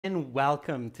And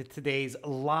welcome to today's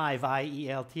live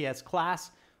IELTS class.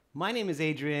 My name is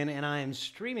Adrian and I am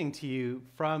streaming to you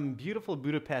from beautiful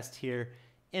Budapest here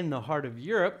in the heart of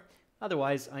Europe.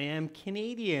 Otherwise, I am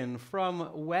Canadian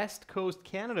from West Coast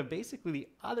Canada, basically the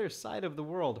other side of the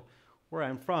world where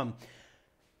I'm from.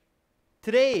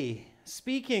 Today,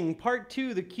 speaking part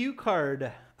 2, the cue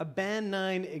card, a Band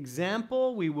 9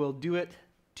 example. We will do it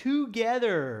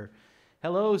together.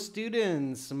 Hello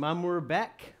students, Mamur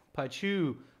Beck,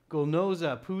 Pachu,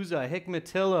 Golnoza, Puza,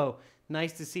 Hikmatillo.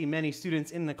 Nice to see many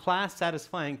students in the class.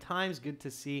 Satisfying times. Good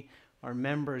to see our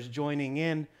members joining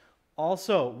in.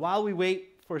 Also, while we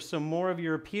wait for some more of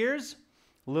your peers,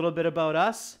 a little bit about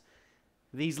us.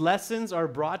 These lessons are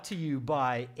brought to you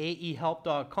by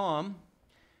aehelp.com.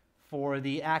 For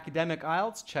the academic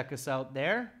IELTS, check us out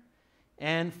there.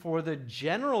 And for the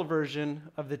general version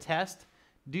of the test,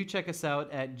 do check us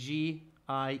out at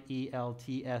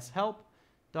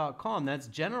gieltshelp.com. That's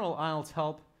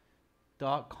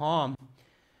generalieltshelp.com.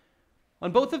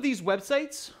 On both of these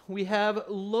websites, we have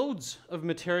loads of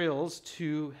materials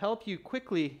to help you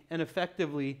quickly and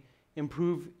effectively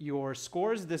improve your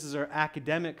scores. This is our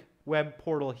academic web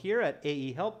portal here at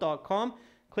aehelp.com.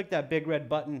 Click that big red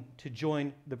button to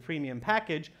join the premium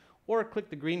package, or click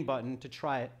the green button to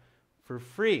try it for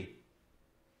free.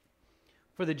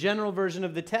 For the general version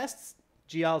of the tests,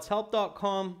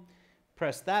 gieltshelp.com.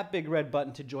 Press that big red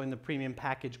button to join the premium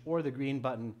package, or the green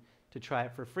button to try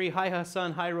it for free. Hi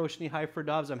Hassan, hi Roshni, hi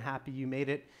Ferdavs. I'm happy you made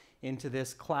it into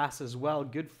this class as well.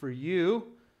 Good for you.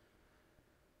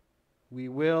 We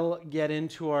will get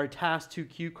into our Task 2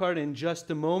 cue card in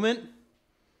just a moment.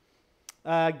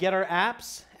 Get our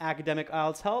apps, Academic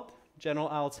IELTS Help, General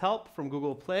IELTS Help from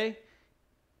Google Play,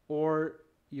 or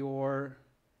your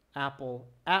Apple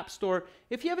App Store.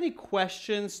 If you have any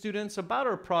questions, students, about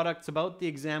our products, about the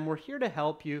exam, we're here to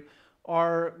help you.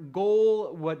 Our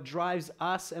goal, what drives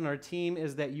us and our team,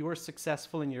 is that you are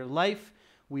successful in your life.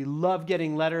 We love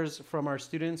getting letters from our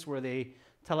students where they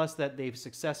tell us that they've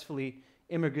successfully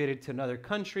immigrated to another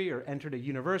country or entered a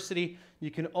university.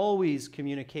 You can always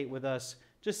communicate with us.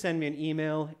 Just send me an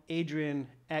email,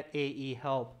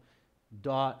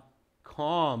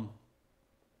 adrian@aehelp.com.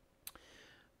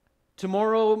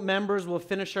 Tomorrow, members will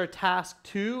finish our Task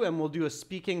 2 and we'll do a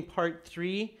speaking part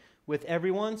 3 with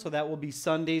everyone. So that will be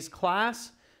Sunday's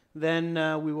class. Then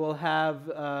we will have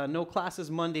no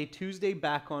classes Monday, Tuesday,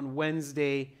 back on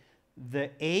Wednesday the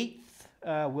 8th.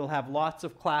 We'll have lots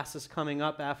of classes coming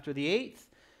up after the 8th.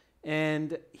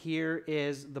 And here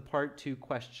is the part 2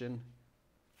 question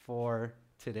for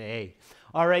today.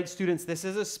 All right, students, this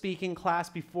is a speaking class.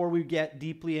 Before we get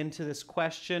deeply into this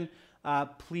question,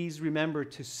 please remember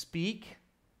to speak.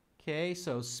 Okay,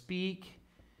 so speak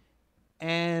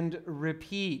and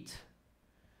repeat.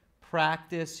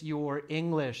 Practice your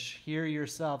English. Hear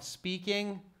yourself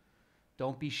speaking.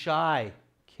 Don't be shy.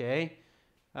 Okay,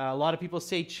 a lot of people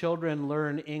say children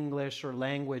learn English or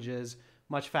languages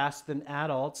much faster than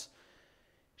adults.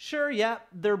 Sure, yeah,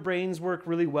 their brains work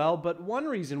really well, but one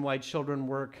reason why children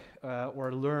work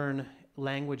or learn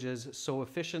languages so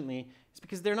efficiently is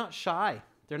because they're not shy.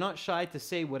 They're not shy to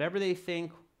say whatever they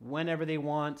think, whenever they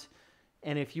want.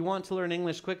 And if you want to learn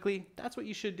English quickly, that's what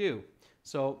you should do.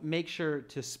 So make sure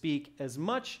to speak as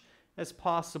much as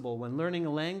possible. When learning a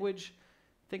language,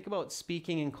 think about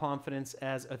speaking in confidence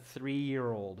as a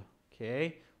 3-year-old.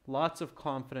 Okay? Lots of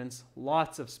confidence,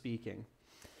 lots of speaking.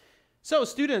 So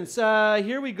students,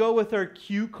 here we go with our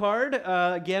cue card.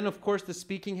 Again, of course, the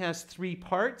speaking has 3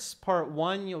 parts. Part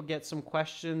 1, you'll get some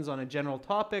questions on a general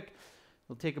topic.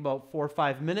 It'll take about 4 or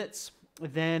 5 minutes.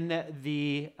 Then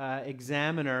the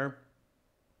examiner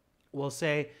will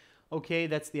say, okay,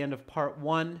 that's the end of part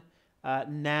 1.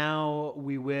 Now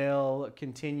we will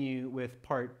continue with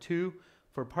part 2.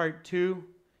 For part 2,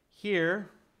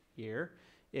 here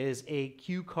is a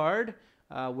cue card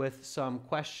with some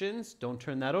questions. Don't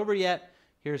turn that over yet.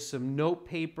 Here's some note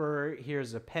paper.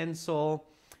 Here's a pencil.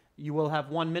 You will have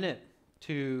 1 minute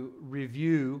to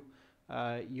review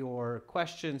your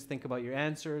questions, think about your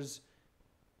answers,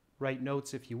 write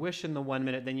notes if you wish in the 1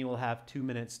 minute, then you will have 2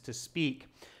 minutes to speak.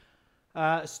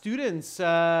 Students,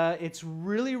 it's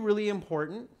really, really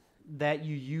important that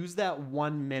you use that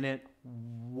 1 minute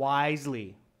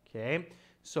wisely, okay?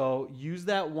 So use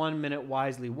that 1 minute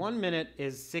wisely. 1 minute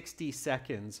is 60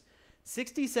 seconds.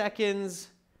 60 seconds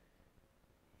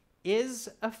is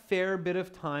a fair bit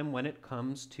of time when it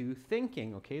comes to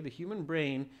thinking, okay? The human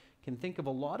brain can think of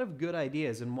a lot of good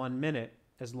ideas in 1 minute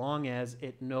as long as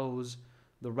it knows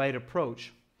the right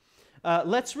approach.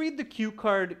 Let's read the cue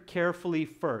card carefully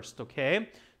first, okay?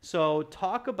 So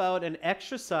talk about an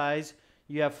exercise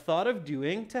you have thought of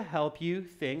doing to help you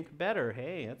think better?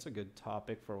 Hey, that's a good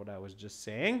topic for what I was just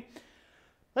saying.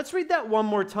 Let's read that one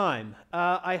more time.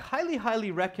 I highly,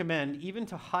 highly recommend, even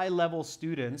to high-level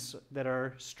students that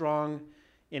are strong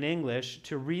in English,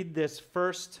 to read this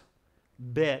first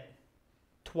bit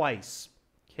twice,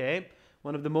 okay?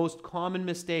 One of the most common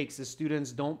mistakes is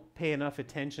students don't pay enough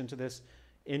attention to this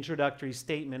introductory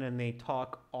statement and they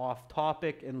talk off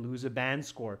topic and lose a band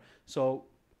score. So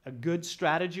a good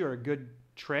strategy or a good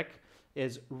trick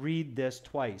is read this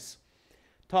twice.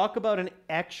 Talk about an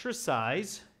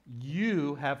exercise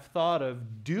you have thought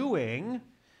of doing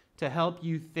to help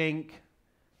you think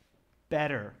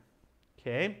better,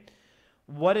 okay?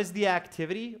 What is the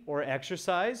activity or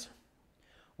exercise?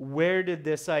 Where did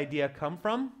this idea come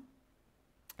from?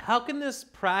 How can this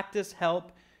practice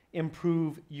help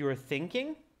improve your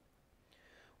thinking?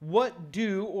 What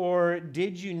do or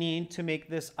did you need to make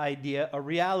this idea a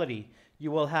reality?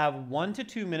 You will have 1 to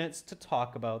 2 minutes to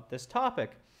talk about this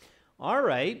topic. All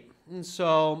right, and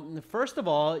so first of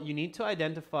all, you need to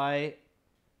identify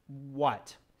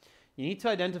what? You need to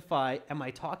identify, am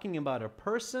I talking about a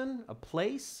person, a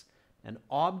place, an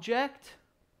object,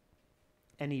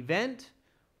 an event,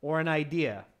 or an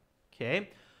idea? Okay.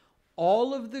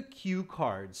 All of the cue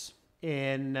cards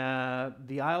in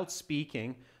the IELTS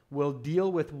speaking will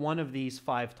deal with one of these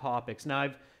 5 topics. Now,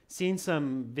 I've seen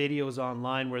some videos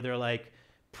online where they're like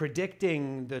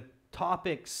predicting the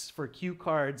topics for cue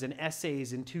cards and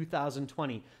essays in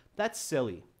 2020. That's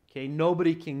silly, okay?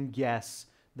 Nobody can guess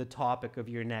the topic of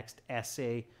your next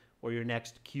essay or your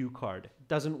next cue card. It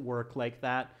doesn't work like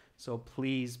that, so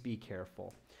please be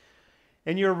careful.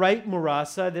 And you're right,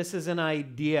 Murasa, this is an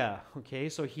idea, okay?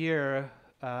 So here,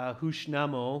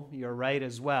 Hushnamo, you're right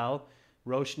as well.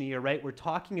 Roshni, you're right. We're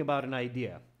talking about an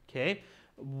idea, okay?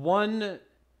 One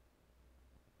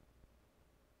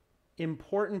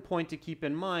important point to keep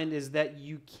in mind is that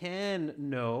you can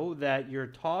know that your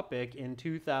topic in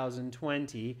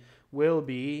 2020 will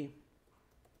be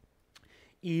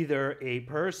either a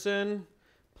person,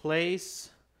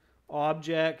 place,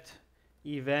 object,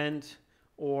 event,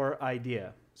 or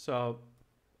idea. So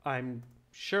I'm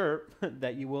sure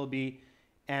that you will be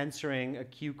answering a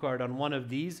cue card on one of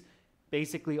these.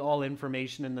 Basically, all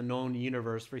information in the known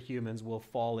universe for humans will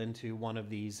fall into one of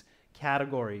these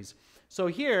categories. So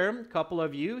here, a couple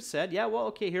of you said, yeah, well,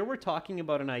 okay, here we're talking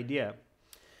about an idea.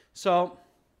 So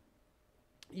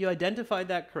you identified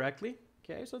that correctly.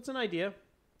 Okay, so it's an idea.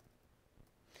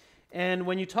 And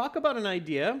when you talk about an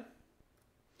idea,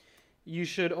 you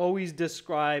should always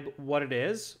describe what it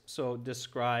is. So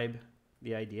describe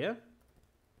the idea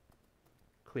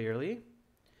clearly,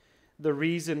 the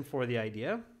reason for the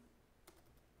idea.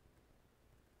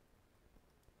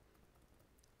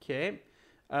 Okay,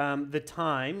 the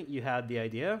time you had the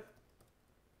idea,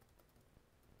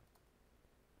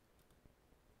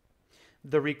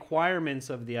 the requirements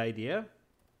of the idea,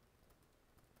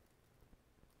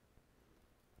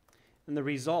 and the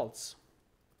results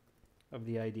of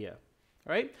the idea.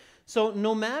 All right, so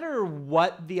no matter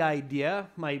what the idea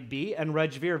might be, and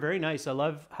Rajveer, very nice. I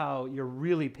love how you're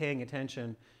really paying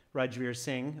attention, Rajveer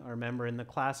Singh, our member in the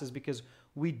classes, because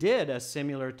we did a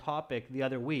similar topic the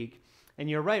other week. And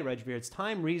you're right, Rajveer, it's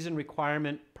time, reason,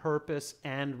 requirement, purpose,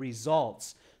 and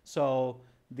results. So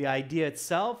the idea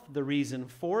itself, the reason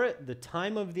for it, the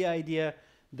time of the idea,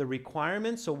 the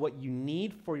requirements, so what you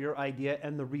need for your idea,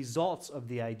 and the results of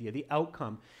the idea, the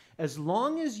outcome. As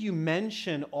long as you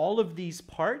mention all of these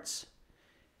parts,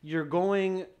 you're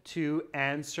going to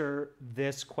answer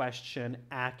this question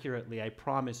accurately. I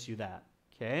promise you that,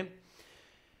 okay?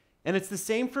 And it's the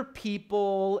same for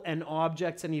people and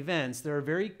objects and events. There are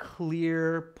very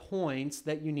clear points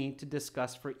that you need to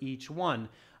discuss for each one.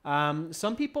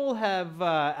 Some people have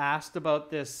asked about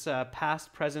this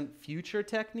past, present, future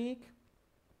technique.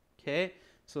 Okay,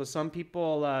 so some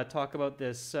people talk about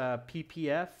this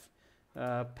PPF,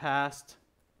 past,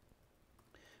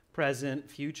 present,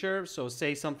 future. So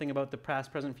say something about the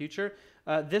past, present, future.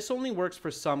 This only works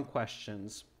for some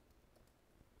questions.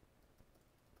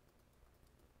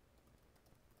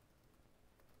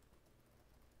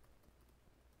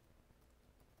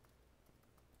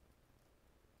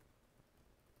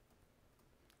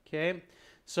 Okay,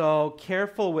 so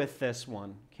careful with this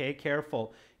one, okay,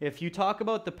 careful. If you talk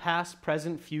about the past,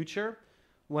 present, future,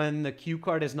 when the cue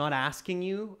card is not asking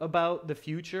you about the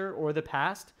future or the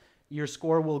past, your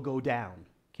score will go down,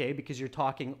 okay, because you're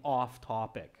talking off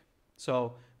topic.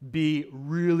 So be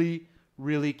really,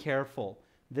 really careful.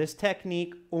 This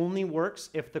technique only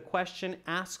works if the question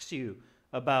asks you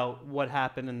about what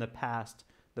happened in the past,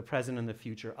 the present, and the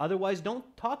future. Otherwise,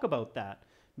 don't talk about that,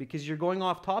 because you're going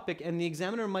off topic, and the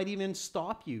examiner might even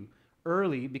stop you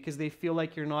early because they feel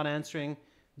like you're not answering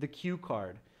the cue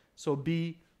card. So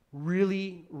be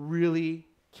really, really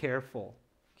careful,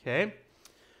 okay?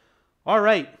 All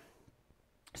right.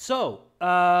 So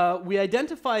we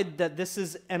identified that this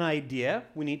is an idea.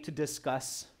 We need to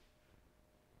discuss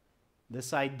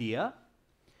this idea.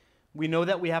 We know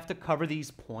that we have to cover these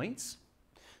points.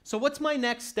 So what's my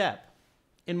next step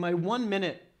in my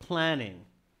 1-minute planning?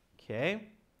 Okay.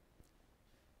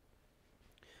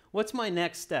 What's my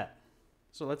next step?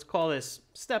 So let's call this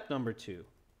step number 2.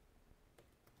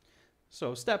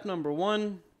 So step number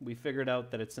 1, we figured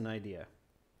out that it's an idea.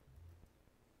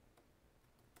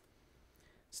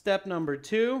 Step number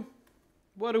 2,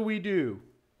 what do?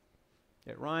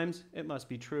 It rhymes, it must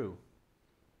be true.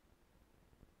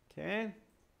 Okay.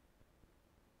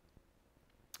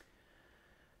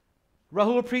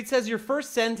 Rahul Preet says your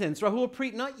first sentence. Rahul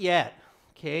Preet, not yet.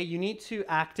 Okay, you need to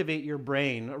activate your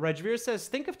brain. Rajveer says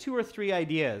think of 2 or 3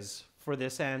 ideas for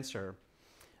this answer.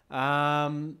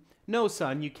 No,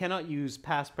 son, you cannot use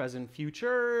past, present,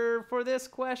 future for this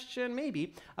question.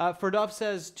 Maybe. Ferdov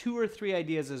says 2 or 3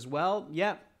 ideas as well.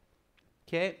 Yeah.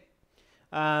 Okay.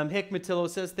 Hick Matillo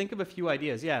says think of a few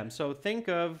ideas. Yeah, so think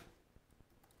of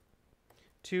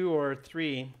 2 or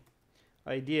 3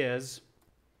 ideas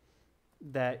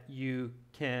that you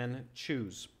can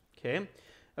choose. Okay.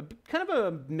 Kind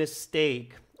of a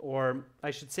mistake, or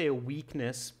I should say a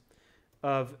weakness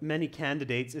of many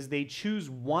candidates is they choose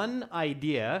one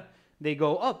idea, they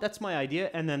go, oh, that's my idea,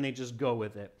 and then they just go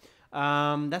with it.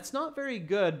 That's not very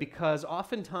good because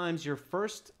oftentimes your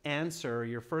first answer,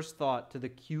 your first thought to the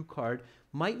cue card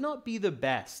might not be the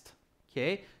best,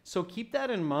 okay? So keep that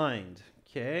in mind,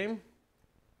 okay?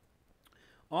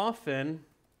 Often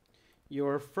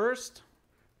your first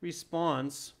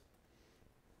response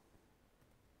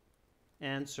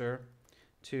answer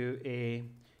to a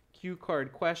cue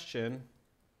card question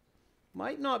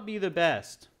might not be the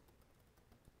best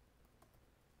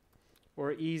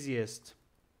or easiest.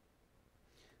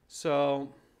 So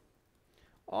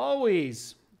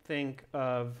always think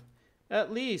of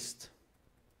at least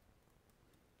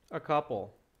a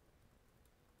couple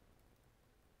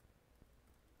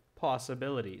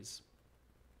possibilities.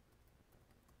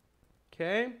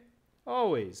 Okay?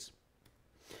 Always.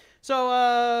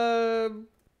 So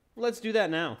let's do that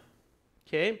now.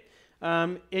 Okay?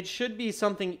 It should be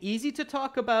something easy to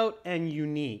talk about and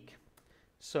unique.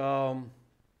 So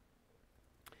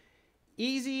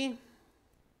easy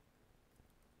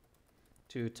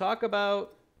to talk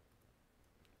about.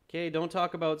 Okay, don't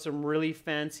talk about some really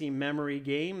fancy memory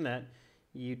game that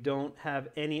you don't have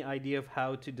any idea of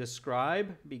how to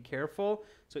describe. Be careful.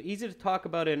 So easy to talk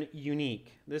about and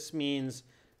unique. This means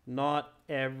not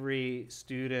every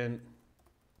student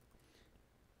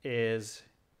is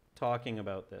talking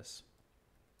about this.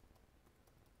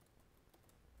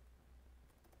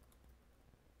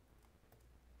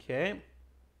 Okay.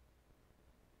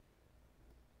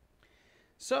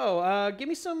 So give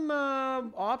me some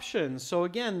options. So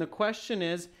again, the question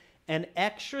is an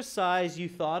exercise you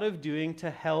thought of doing to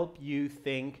help you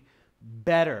think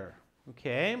better.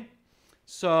 Okay.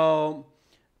 So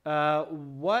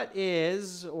what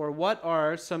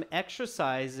are some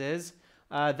exercises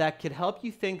that could help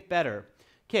you think better?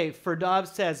 Okay, Ferdov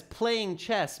says playing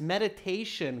chess,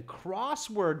 meditation,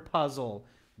 crossword puzzle.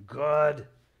 Good.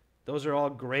 Those are all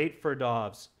great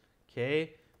Ferdovs.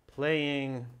 Okay,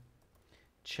 playing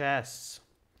chess,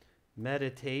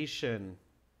 meditation,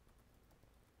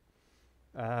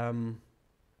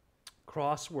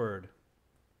 crossword,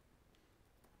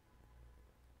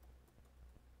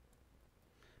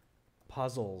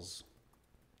 puzzles.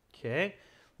 Okay,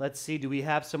 let's see. Do we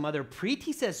have some other?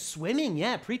 Preeti says swimming.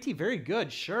 Yeah, Preeti, very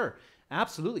good. Sure,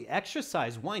 absolutely.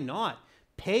 Exercise. Why not?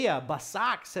 Peya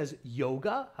Basak says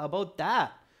yoga. How about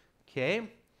that?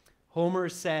 Okay. Homer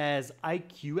says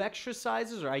IQ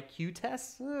exercises or IQ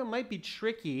tests. It might be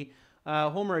tricky.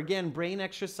 Homer, again, brain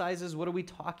exercises. What are we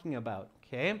talking about?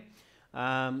 Okay.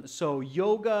 So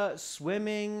yoga,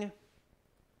 swimming.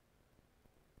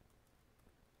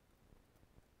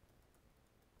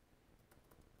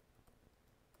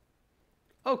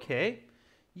 Okay.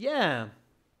 Yeah.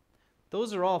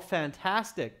 Those are all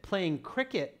fantastic. Playing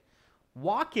cricket.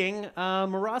 Walking.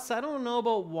 Marasa, I don't know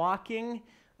about walking.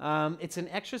 It's an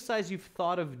exercise you've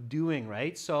thought of doing,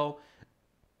 right? So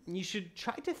you should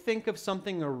try to think of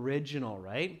something original,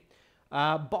 right?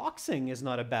 Boxing is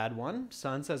not a bad one.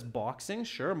 Son says boxing.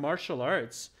 Sure. Martial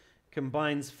arts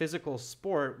combines physical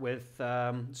sport with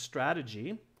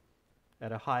strategy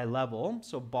at a high level.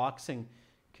 So boxing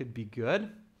could be good.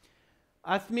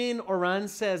 Athmain Oran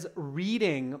says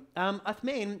reading.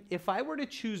 Athmain, if I were to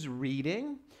choose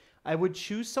reading, I would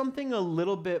choose something a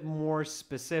little bit more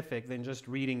specific than just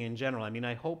reading in general. I mean,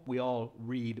 I hope we all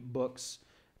read books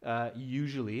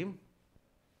usually.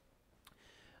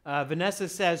 Vanessa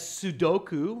says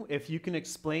Sudoku. If you can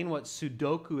explain what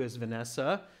Sudoku is,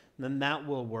 Vanessa, then that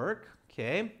will work.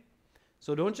 Okay.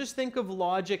 So don't just think of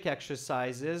logic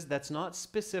exercises. That's not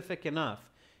specific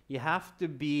enough. You have to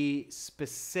be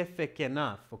specific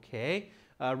enough. Okay.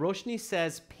 Roshni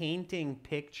says painting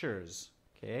pictures.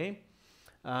 Okay.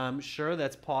 Sure,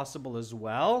 that's possible as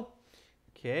well.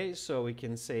 Okay. So we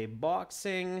can say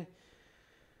boxing.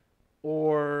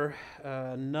 Or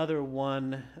another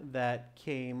one that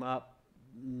came up,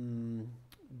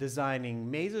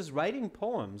 designing mazes, writing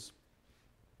poems,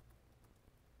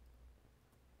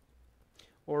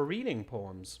 or reading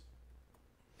poems.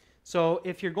 So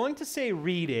if you're going to say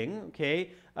reading,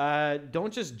 okay,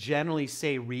 don't just generally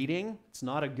say reading. It's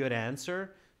not a good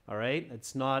answer, all right?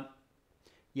 It's not,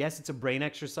 yes, it's a brain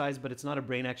exercise, but it's not a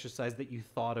brain exercise that you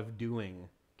thought of doing.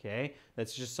 Okay,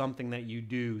 that's just something that you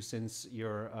do since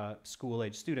you're a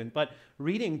school-age student. But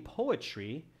reading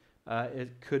poetry,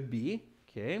 it could be,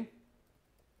 okay,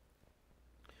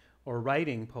 or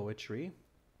writing poetry.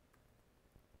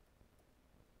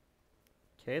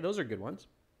 Okay, those are good ones.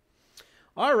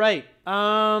 All right,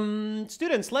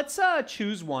 students, let's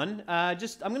choose one. I'm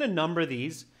going to number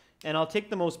these, and I'll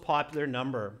take the most popular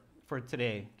number for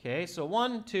today. Okay, so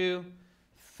 1, 2,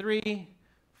 3,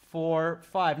 4,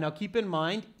 5. Now keep in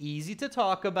mind, easy to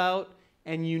talk about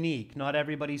and unique. Not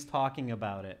everybody's talking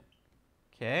about it.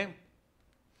 Okay?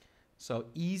 So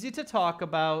easy to talk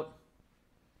about.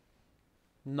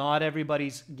 Not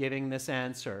everybody's giving this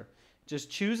answer. Just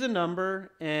choose a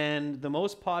number, and the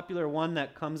most popular one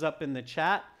that comes up in the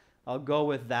chat, I'll go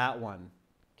with that one.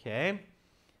 Okay?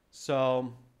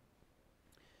 So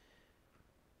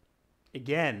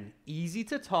again, easy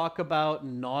to talk about.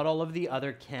 Not all of the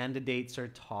other candidates are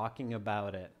talking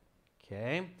about it.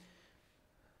 Okay.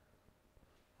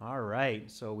 All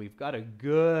right. So we've got a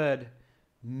good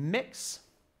mix.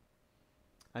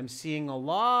 I'm seeing a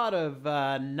lot of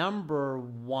number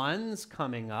ones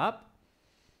coming up.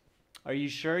 Are you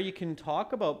sure you can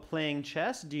talk about playing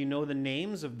chess? Do you know the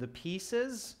names of the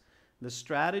pieces, the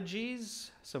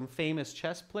strategies, some famous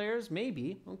chess players?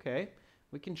 Maybe. Okay.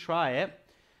 We can try it.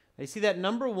 I see that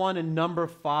number 1 and number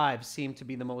 5 seem to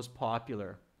be the most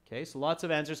popular. Okay, so lots of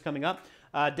answers coming up.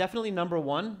 Definitely number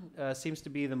 1 seems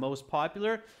to be the most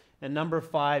popular, and number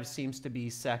 5 seems to be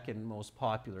second most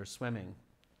popular, swimming.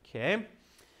 Okay.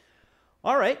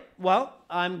 All right, well,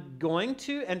 I'm going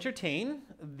to entertain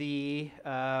the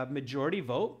majority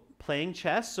vote, playing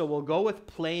chess, so we'll go with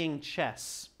playing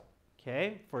chess,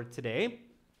 okay, for today.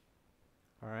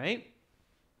 All right.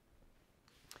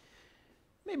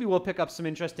 Maybe we'll pick up some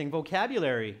interesting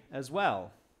vocabulary as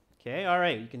well. Okay, all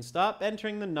right, you can stop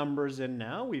entering the numbers in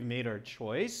now. We've made our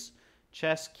choice.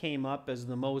 Chess came up as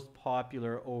the most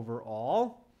popular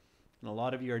overall, and a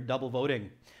lot of you are double voting.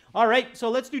 All right, so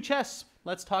let's do chess.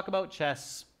 Let's talk about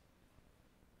chess.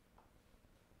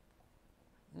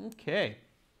 Okay.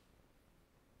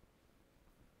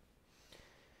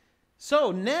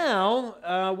 So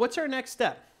now, what's our next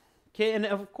step? Okay, and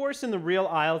of course in the real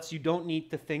IELTS, you don't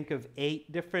need to think of 8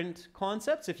 different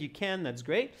concepts. If you can, that's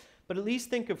great. But at least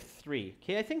think of 3.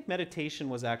 Okay, I think meditation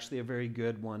was actually a very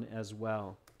good one as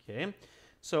well. Okay,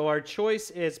 so our choice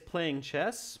is playing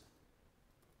chess.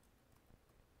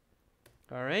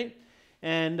 All right,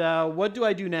 and what do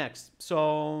I do next?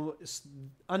 So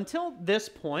until this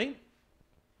point,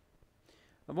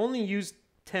 I've only used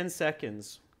 10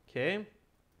 seconds. Okay.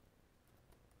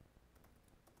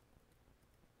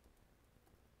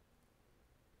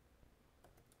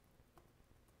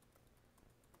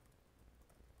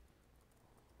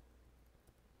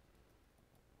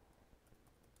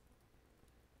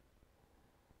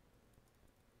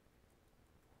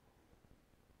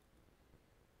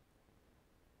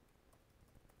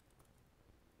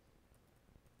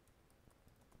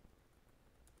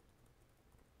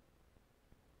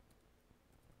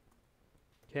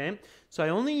 Okay, so I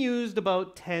only used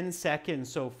about 10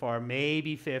 seconds so far,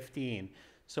 maybe 15.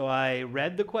 So I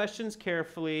read the questions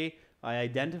carefully. I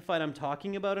identified I'm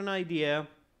talking about an idea.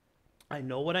 I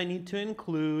know what I need to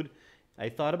include. I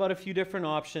thought about a few different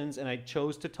options, and I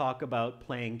chose to talk about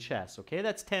playing chess. Okay,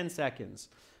 that's 10 seconds.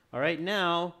 All right,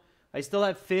 now I still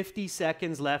have 50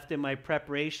 seconds left in my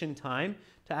preparation time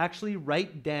to actually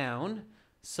write down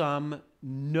some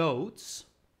notes.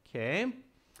 Okay.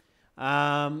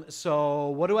 So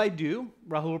what do I do?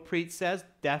 Rahul Preet says,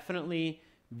 definitely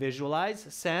visualize.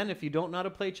 San, if you don't know how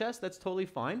to play chess, that's totally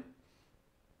fine.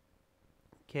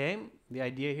 Okay, the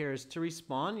idea here is to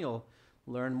respond. You'll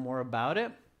learn more about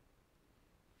it.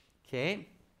 Okay,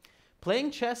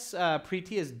 playing chess,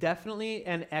 Preeti, is definitely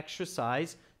an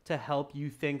exercise to help you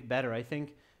think better. I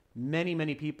think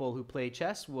many people who play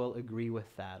chess will agree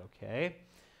with that, okay?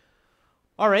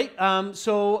 All right,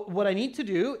 so what I need to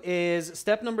do is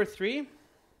step number 3,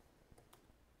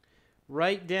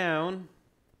 write down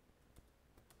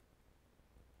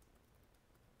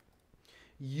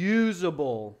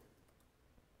usable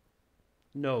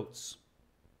notes.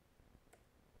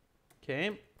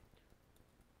 Okay.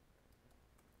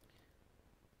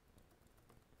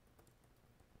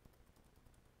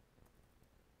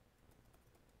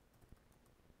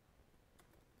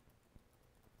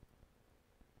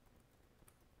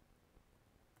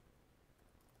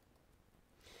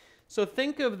 So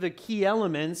think of the key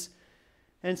elements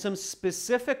and some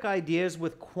specific ideas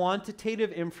with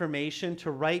quantitative information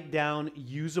to write down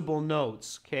usable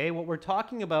notes. Okay, what we're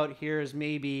talking about here is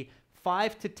maybe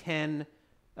 5 to 10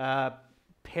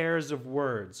 pairs of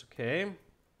words. Okay.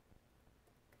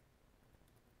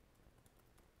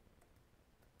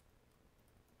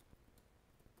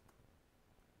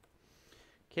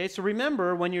 Okay, so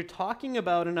remember, when you're talking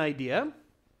about an idea,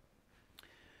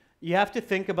 you have to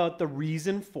think about the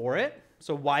reason for it.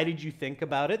 So why did you think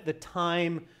about it? The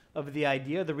time of the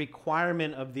idea, the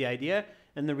requirement of the idea,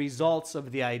 and the results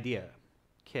of the idea.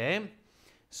 Okay?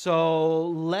 So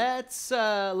let's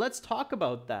talk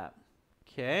about that.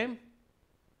 Okay?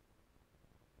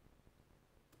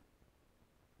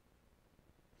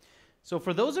 So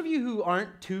for those of you who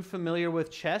aren't too familiar with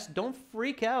chess, don't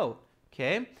freak out.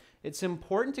 Okay? It's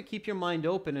important to keep your mind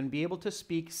open and be able to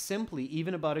speak simply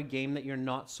even about a game that you're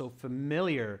not so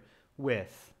familiar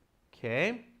with.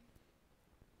 Okay?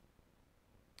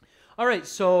 All right,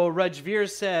 so Rajveer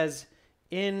says,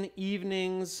 in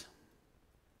evenings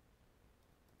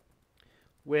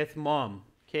with mom.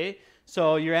 Okay?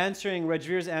 So you're answering,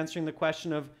 Rajveer's answering the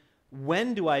question of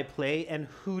when do I play and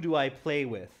who do I play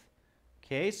with?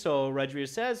 Okay, so Rajveer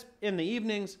says, in the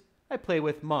evenings, I play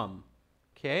with mom.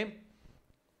 Okay?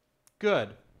 Good.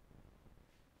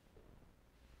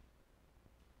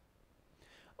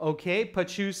 Okay,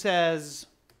 Pachu says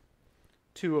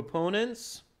 2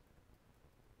 opponents.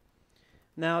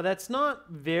 Now, that's not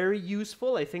very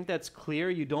useful. I think that's clear.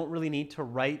 You don't really need to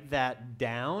write that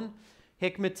down.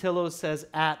 Hikmatillo says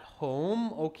at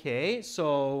home. Okay,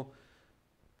 so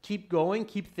keep going,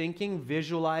 keep thinking,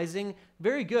 visualizing.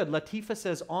 Very good. Latifa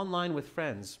says online with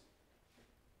friends.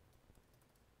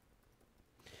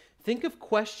 Think of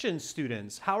questions,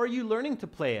 students. How are you learning to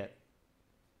play it?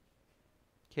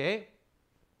 Okay.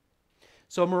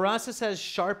 So Marasa says,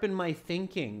 sharpen my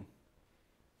thinking.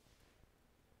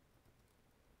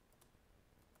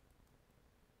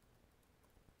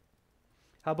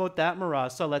 How about that,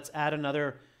 Marasa? Let's add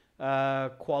another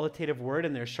qualitative word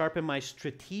in there. Sharpen my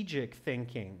strategic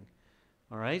thinking.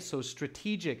 All right, so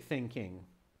strategic thinking.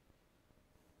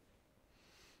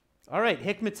 All right,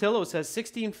 Hikmatillo says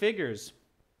 16 figures.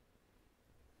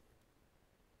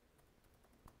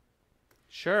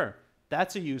 Sure,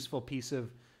 that's a useful piece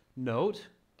of note.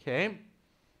 Okay.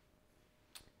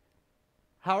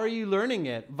 How are you learning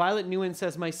it? Violet Nguyen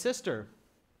says, my sister.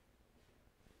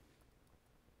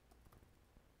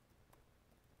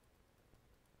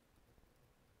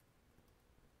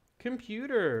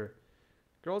 Computer.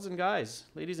 Girls and guys,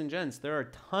 ladies and gents, there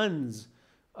are tons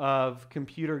of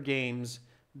computer games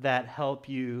that help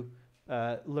you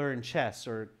learn chess,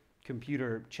 or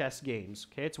computer chess games.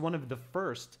 Okay, it's one of the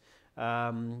first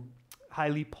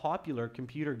highly popular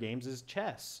computer games is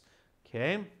chess.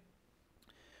 Okay,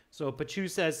 so Pachu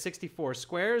says 64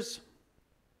 squares.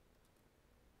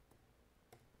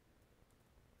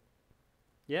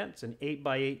 Yeah, it's an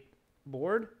 8x8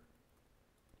 board,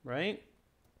 right?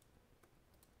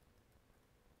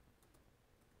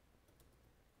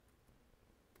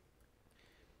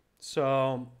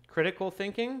 So critical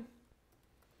thinking.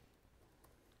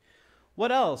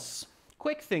 What else?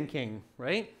 Quick thinking,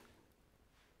 right?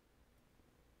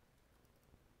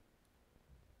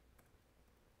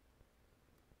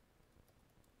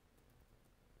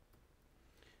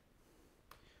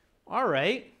 All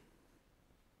right.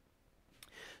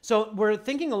 So we're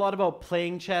thinking a lot about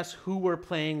playing chess, who we're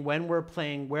playing, when we're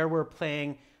playing, where we're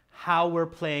playing, how we're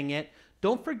playing it.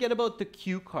 Don't forget about the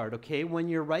cue card, okay? When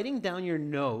you're writing down your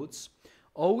notes,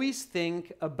 always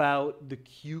think about the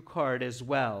cue card as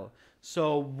well.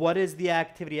 So what is the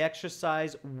activity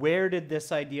exercise? Where did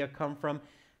this idea come from?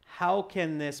 How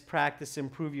can this practice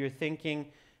improve your thinking?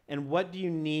 And what do you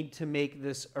need to make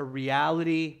this a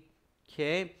reality?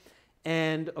 Okay?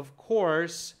 And of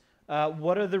course,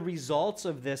 what are the results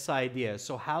of this idea?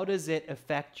 So how does it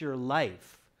affect your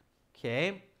life?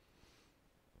 Okay.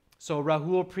 So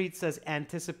Rahul Preet says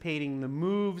anticipating the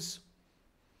moves.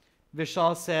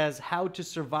 Vishal says how to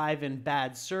survive in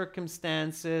bad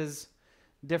circumstances,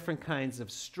 different kinds of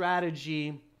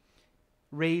strategy,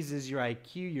 raises your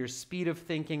IQ, your speed of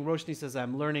thinking. Roshni says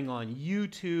I'm learning on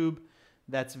YouTube.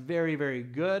 That's very, very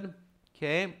good.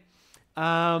 Okay.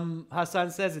 Hassan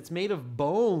says it's made of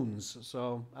bones.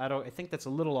 So I think that's a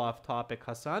little off topic,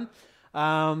 Hassan.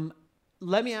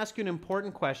 Let me ask you an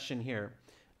important question here.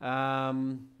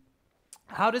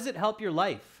 How does it help your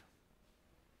life?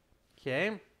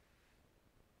 Okay.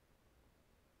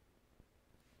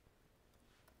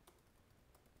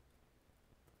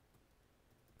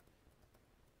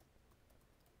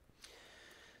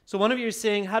 So one of you is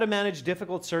saying how to manage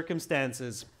difficult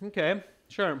circumstances. Okay,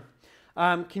 sure.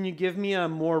 Can you give me a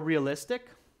more realistic?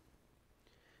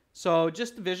 So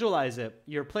just visualize it.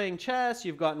 You're playing chess,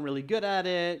 you've gotten really good at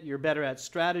it, you're better at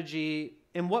strategy.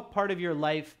 In what part of your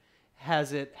life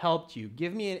has it helped you?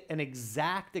 Give me an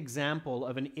exact example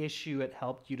of an issue it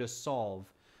helped you to solve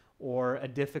or a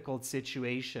difficult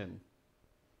situation.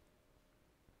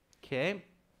 Okay.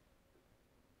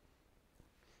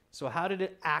 So how did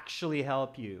it actually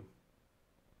help you?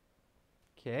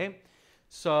 Okay.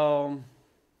 So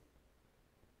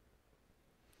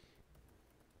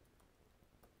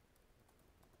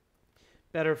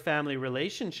better family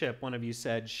relationship, one of you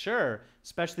said. Sure.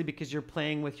 Especially because you're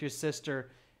playing with your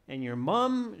sister and your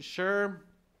mom. Sure.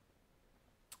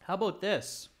 How about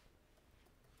this?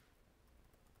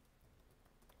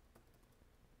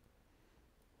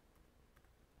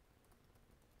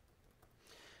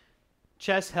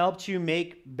 Chess helped you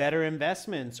make better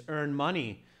investments, earn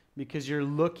money, because you're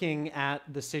looking at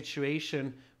the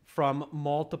situation from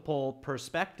multiple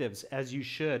perspectives, as you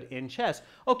should in chess.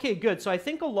 Okay, good. So I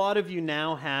think a lot of you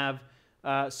now have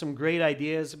some great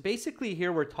ideas. Basically,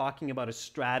 here we're talking about a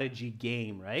strategy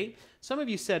game, right? Some of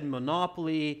you said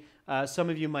Monopoly. Some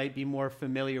of you might be more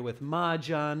familiar with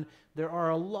Mahjong. There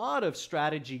are a lot of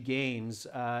strategy games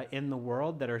in the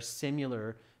world that are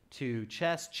similar to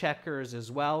chess, checkers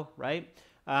as well, right?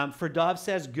 Ferdov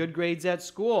says good grades at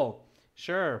school.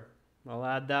 Sure, I'll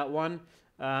add that one.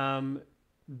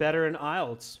 Better in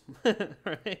IELTS,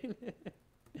 right?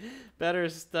 Better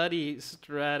study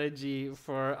strategy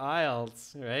for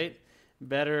IELTS, right?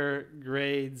 Better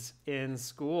grades in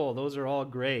school. Those are all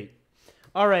great.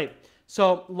 All right,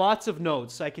 so lots of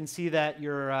notes. I can see that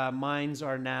your minds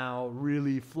are now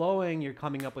really flowing. You're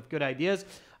coming up with good ideas.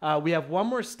 We have one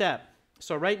more step.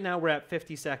 So right now we're at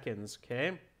 50 seconds,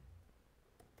 okay?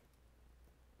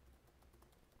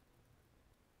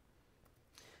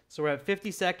 So we're at 50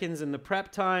 seconds in the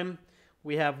prep time.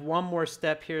 We have one more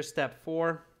step here, step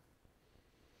 4.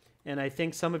 And I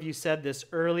think some of you said this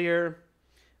earlier.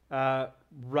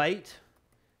 Write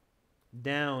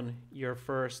down your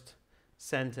first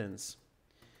sentence.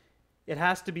 It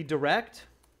has to be direct.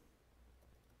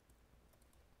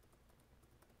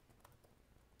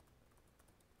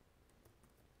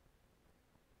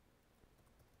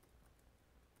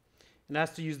 And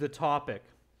has to use the topic.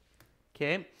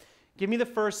 Okay? Give me the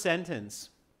first sentence.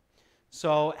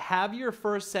 So have your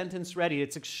first sentence ready.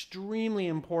 It's extremely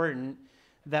important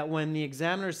that when the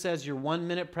examiner says your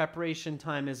 1-minute preparation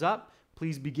time is up,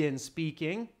 please begin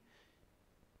speaking.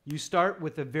 You start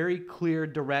with a very clear,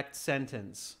 direct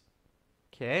sentence.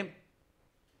 Okay?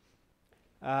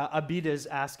 Abid is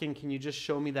asking, can you just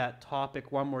show me that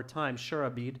topic one more time? Sure,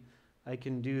 Abid, I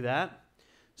can do that.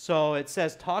 So it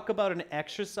says, talk about an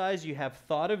exercise you have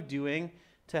thought of doing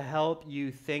to help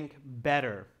you think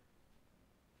better.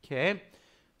 Okay?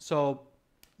 So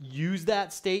use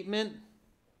that statement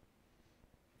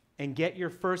and get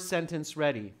your first sentence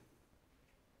ready.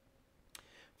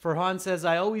 Farhan says,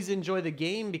 I always enjoy the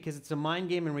game because it's a mind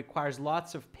game and requires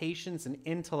lots of patience and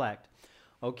intellect.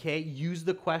 Okay? Use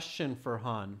the question,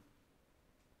 Farhan.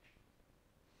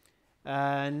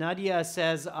 Nadia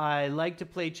says, I like to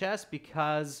play chess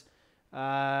because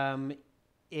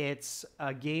it's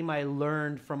a game I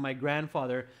learned from my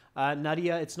grandfather.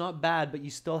 Nadia, it's not bad, but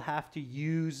you still have to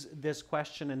use this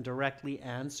question and directly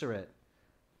answer it.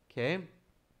 Okay?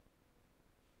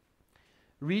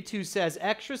 Ritu says,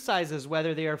 exercises,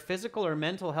 whether they are physical or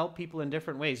mental, help people in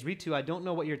different ways. Ritu, I don't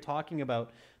know what you're talking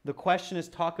about. The question is,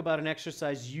 talk about an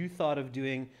exercise you thought of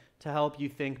doing to help you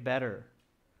think better.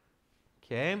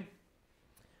 Okay?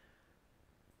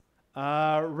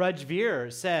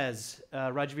 Rajveer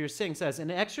Singh says,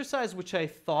 an exercise which I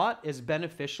thought is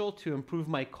beneficial to improve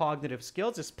my cognitive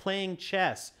skills is playing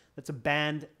chess. That's a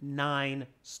band 9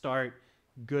 start.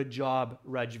 Good job,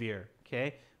 Rajveer.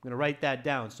 Okay? I'm going to write that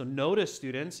down. So notice,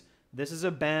 students, this is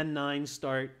a Band 9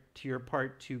 start to your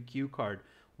Part 2 cue card.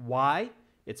 Why?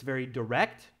 It's very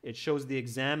direct. It shows the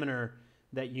examiner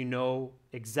that you know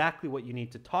exactly what you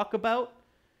need to talk about.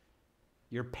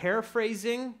 You're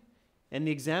paraphrasing, and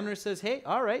the examiner says, hey,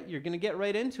 all right, you're going to get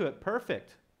right into it.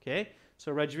 Perfect. Okay?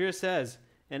 So Rajveer says,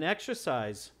 an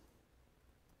exercise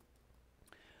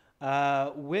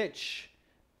which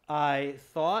I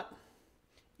thought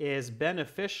is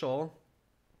beneficial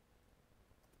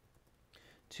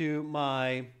to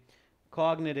my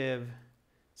cognitive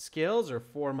skills, or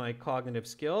for my cognitive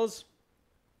skills,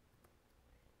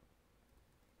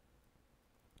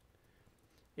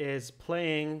 is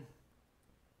playing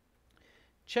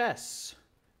chess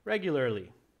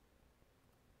regularly.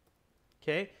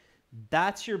 Okay?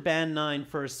 That's your Band 9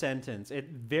 first sentence.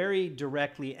 It very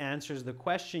directly answers the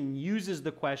question, uses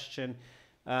the question,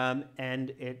 and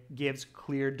it gives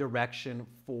clear direction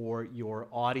for your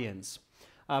audience.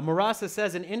 Marasa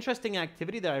says, an interesting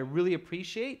activity that I really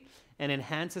appreciate and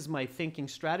enhances my thinking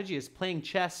strategy is playing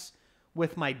chess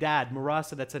with my dad.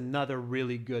 Marasa, that's another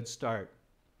really good start.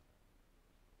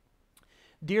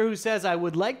 Dear who says, I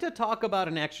would like to talk about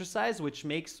an exercise which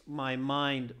makes my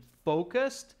mind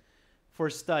focused for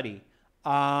study.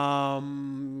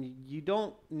 You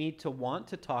don't need to want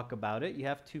to talk about it. You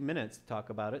have 2 minutes to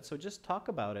talk about it, so just talk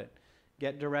about it.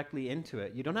 Get directly into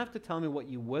it. You don't have to tell me what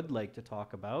you would like to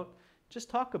talk about. Just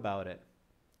talk about it.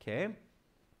 Okay?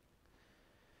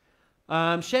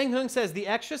 Shang Hung says, the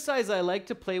exercise I like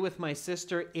to play with my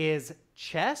sister is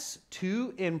chess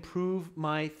to improve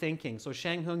my thinking. So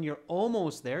Shang Hung, you're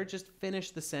almost there. Just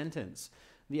finish the sentence.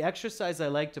 The exercise I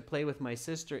like to play with my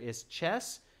sister is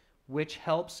chess, which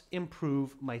helps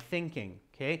improve my thinking.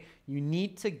 Okay? You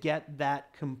need to get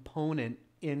that component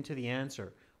into the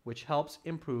answer, which helps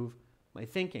improve my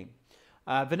thinking.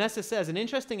 Vanessa says, an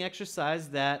interesting exercise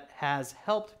that has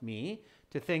helped me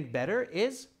to think better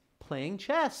is playing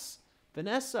chess.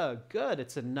 Vanessa, good.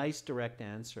 It's a nice direct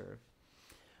answer.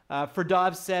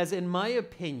 Ferdov says, in my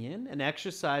opinion, an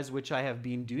exercise which I have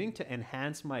been doing to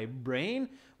enhance my brain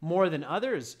more than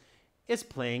others is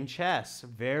playing chess.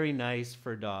 Very nice,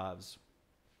 Ferdovs.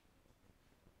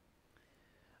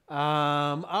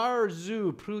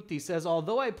 Arzu Pruti says,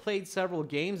 although I played several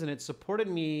games and it supported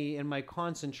me in my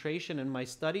concentration in my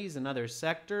studies and other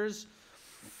sectors,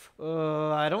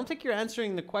 I don't think you're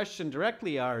answering the question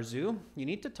directly, Arzu. You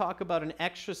need to talk about an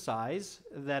exercise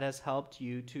that has helped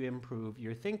you to improve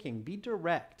your thinking. Be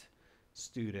direct,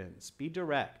 students. Be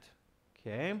direct.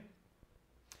 Okay?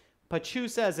 Pachu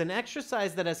says, an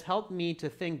exercise that has helped me to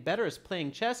think better is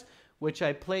playing chess, which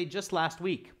I played just last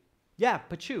week. Yeah,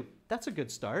 Pachu, that's a good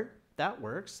start. That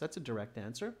works. That's a direct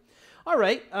answer. All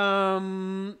right,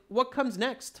 what comes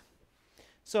next?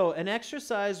 So an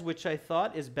exercise which I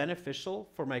thought is beneficial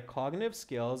for my cognitive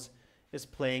skills is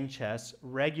playing chess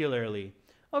regularly.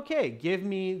 Okay, give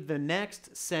me the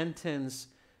next sentence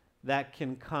that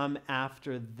can come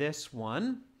after this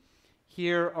one.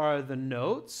 Here are the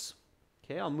notes.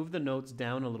 Okay, I'll move the notes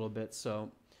down a little bit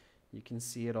so you can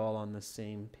see it all on the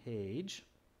same page.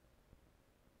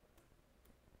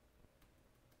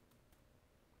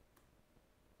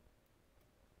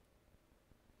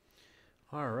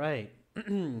 All right.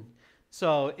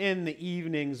 So in the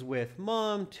evenings with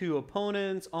mom, 2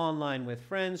 opponents, online with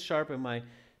friends, sharpen my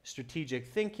strategic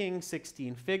thinking,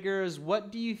 16 figures.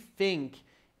 What do you think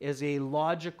is a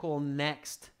logical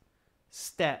next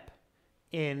step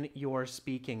in your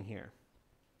speaking here?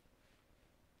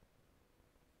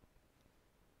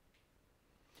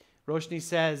 Roshni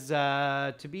says,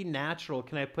 to be natural,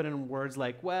 can I put in words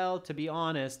like, well, to be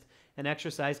honest, and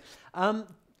exercise?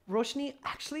 Roshni,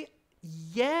 actually,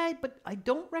 yeah, but I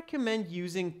don't recommend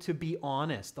using to be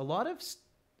honest. A lot of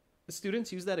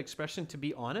students use that expression to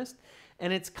be honest,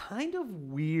 and it's kind of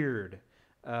weird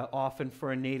often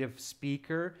for a native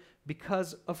speaker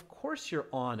because, of course, you're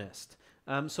honest.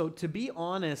 So to be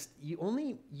honest, you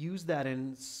only use that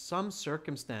in some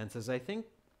circumstances. I think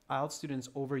IELTS students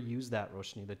overuse that,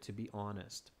 Roshni, that to be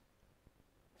honest.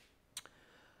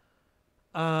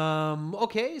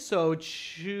 Okay, so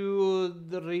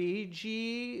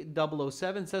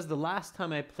Chudriji007 says, the last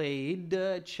time I played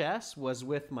chess was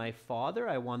with my father.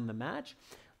 I won the match.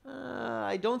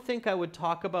 I don't think I would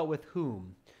talk about with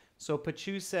whom. So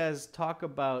Pachu says, talk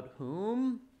about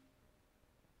whom?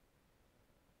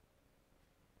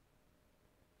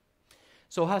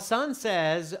 So Hassan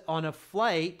says, on a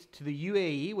flight to the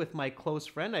UAE with my close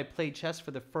friend, I played chess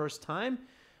for the first time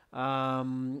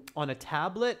on a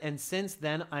tablet, and since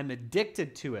then I'm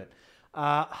addicted to it.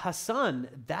 Hassan,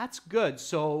 that's good.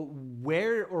 So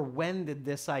where or when did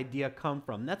this idea come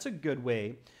from? That's a good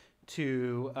way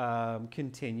to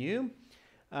continue.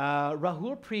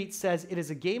 Rahul Preet says it is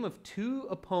a game of two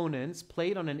opponents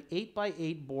played on an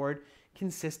 8x8 board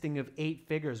consisting of 8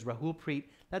 figures. Rahul Preet,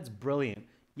 that's brilliant.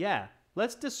 Yeah,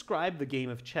 let's describe the game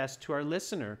of chess to our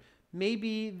listener.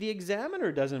 Maybe the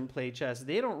examiner doesn't play chess.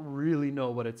 They don't really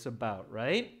know what it's about,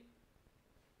 right?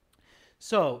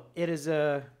 So it is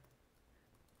a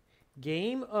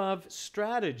game of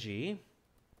strategy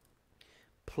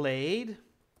played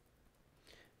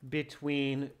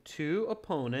between two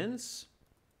opponents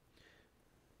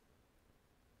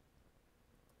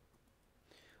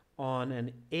on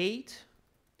an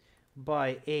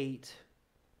 8x8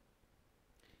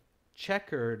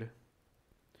 checkered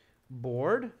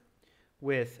board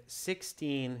with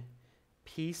 16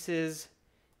 pieces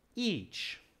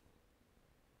each.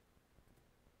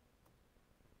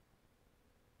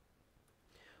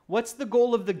 What's the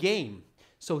goal of the game?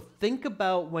 So think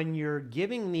about when you're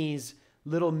giving these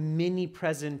little mini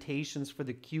presentations for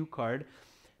the cue card,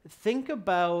 think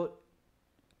about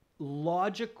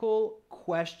logical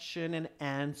question and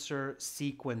answer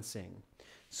sequencing.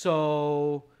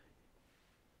 So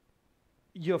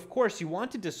of course, you want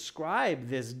to describe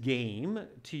this game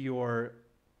to your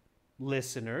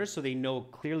listeners so they know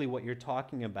clearly what you're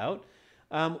talking about.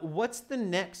 What's the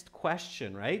next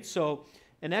question, right? So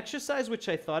an exercise which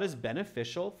I thought is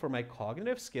beneficial for my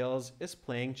cognitive skills is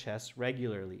playing chess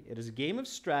regularly. It is a game of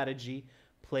strategy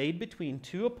played between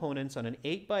two opponents on an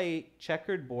 8x8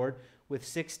 checkered board with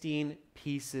 16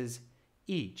 pieces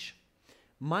each.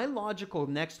 My logical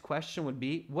next question would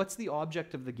be, what's the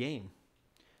object of the game?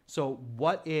 So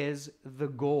what is the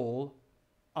goal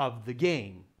of the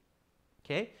game?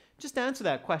 Okay, just answer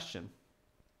that question.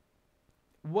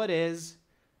 What is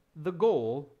the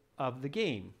goal of the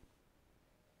game?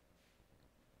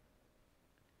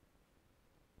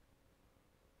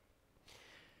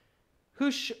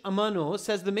 Hush Amano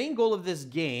says the main goal of this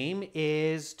game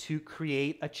is to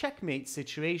create a checkmate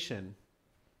situation.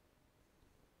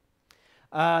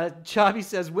 Chavi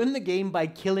says win the game by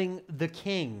killing the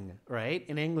king, right?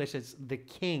 In English, it's the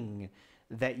king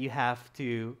that you have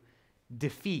to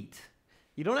defeat.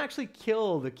 You don't actually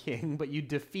kill the king, but you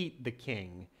defeat the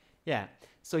king. Yeah,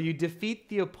 so you defeat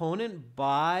the opponent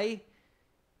by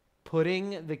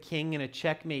putting the king in a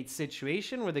checkmate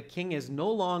situation where the king is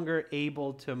no longer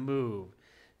able to move.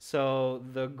 So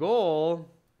the goal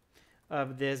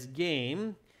of this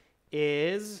game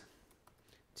is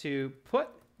to put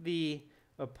the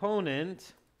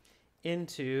opponent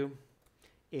into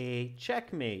a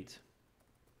checkmate,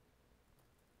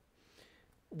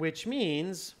 which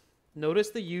means, notice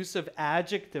the use of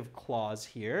adjective clause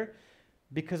here,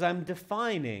 because I'm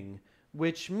defining,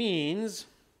 which means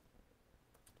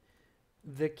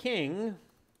the king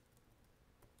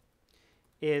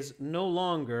is no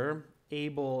longer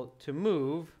able to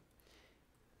move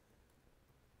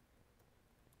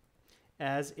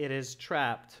as it is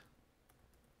trapped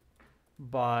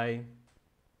by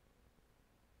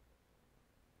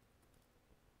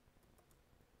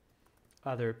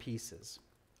other pieces.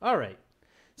 All right,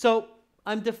 so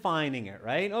I'm defining it,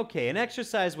 right? Okay, an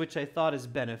exercise which I thought is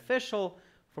beneficial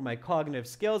for my cognitive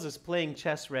skills is playing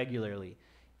chess regularly.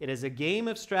 It is a game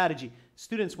of strategy.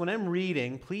 Students, when I'm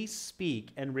reading, please speak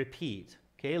and repeat.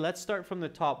 Okay, let's start from the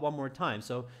top one more time.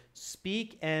 So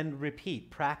speak and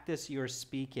repeat. Practice your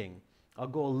speaking. I'll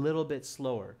go a little bit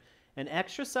slower. An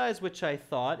exercise which I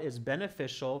thought is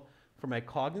beneficial for my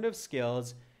cognitive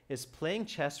skills is playing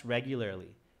chess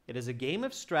regularly. It is a game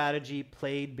of strategy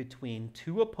played between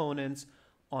two opponents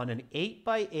on an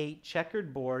 8x8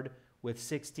 checkered board with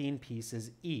 16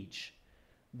 pieces each.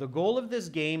 The goal of this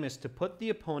game is to put the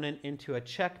opponent into a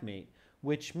checkmate,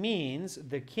 which means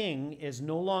the king is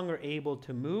no longer able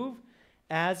to move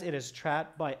as it is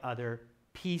trapped by other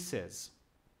pieces.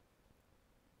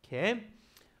 Okay?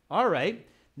 All right.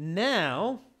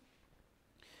 Now,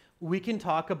 we can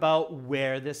talk about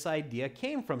where this idea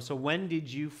came from. So when did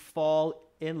you fall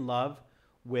in love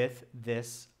with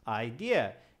this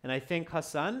idea? And I think,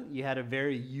 Hassan, you had a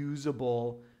very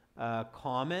usable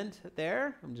comment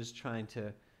there. I'm just trying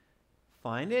to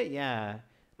find it. Yeah.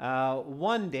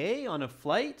 One day on a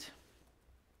flight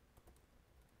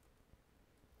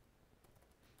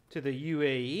to the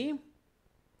UAE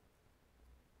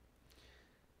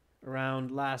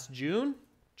around last June,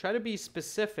 try to be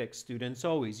specific, students,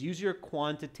 always. Use your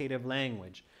quantitative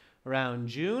language. Around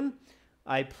June,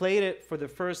 I played it for the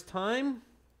first time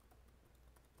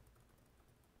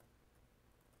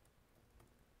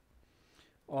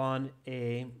on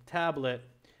a tablet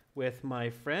with my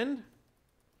friend,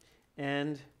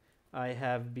 and I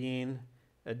have been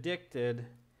addicted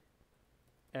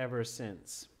ever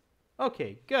since.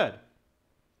 Okay, good.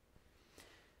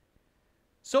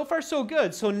 So far, so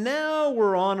good. So now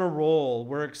we're on a roll.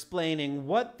 We're explaining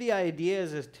what the idea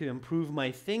is to improve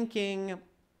my thinking,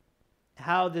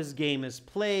 how this game is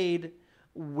played,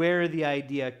 where the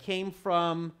idea came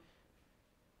from.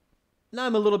 Now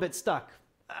I'm a little bit stuck.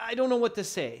 I don't know what to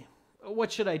say.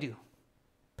 What should I do?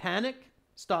 Panic?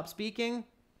 Stop speaking?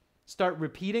 Start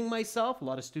repeating myself? A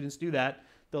lot of students do that.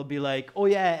 They'll be like, oh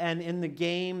yeah, and in the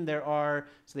game there are,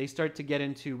 so they start to get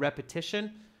into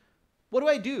repetition. What do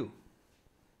I do?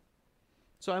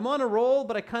 So I'm on a roll,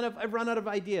 but I've run out of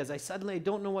ideas. I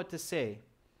don't know what to say.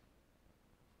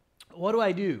 What do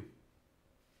I do?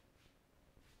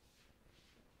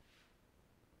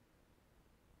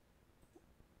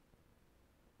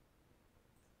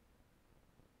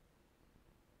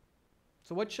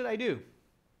 So what should I do?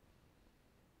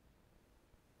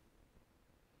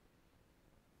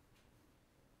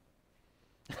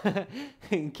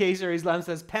 In case Islam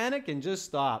says panic and just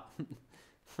stop.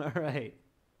 All right.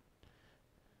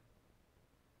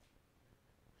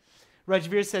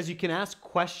 Rajveer says you can ask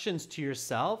questions to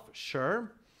yourself.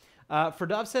 Sure.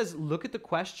 Ferdov says look at the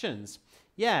questions.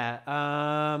 Yeah.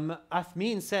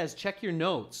 Athmeen says check your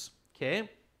notes. Okay.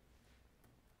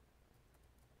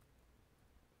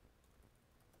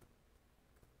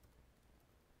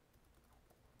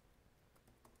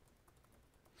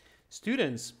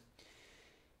 Students,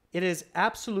 it is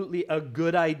absolutely a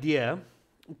good idea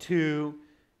to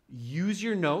use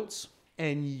your notes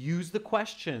and use the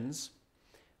questions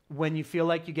when you feel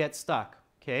like you get stuck,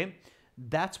 okay?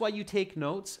 That's why you take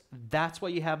notes. That's why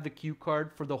you have the cue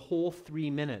card for the whole 3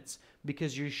 minutes,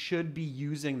 because you should be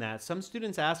using that. Some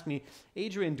students ask me,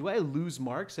 Adrian, do I lose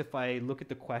marks if I look at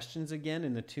the questions again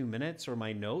in the 2 minutes or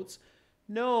my notes?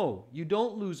 No, you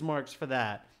don't lose marks for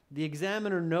that. The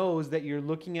examiner knows that you're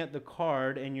looking at the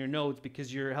card and your notes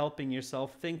because you're helping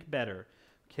yourself think better,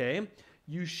 okay?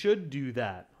 You should do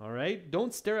that, all right?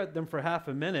 Don't stare at them for half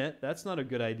a minute. That's not a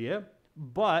good idea.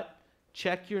 But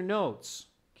check your notes,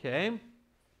 okay?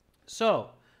 So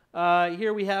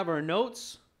here we have our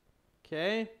notes,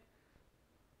 okay?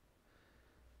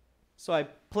 So I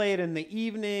play it in the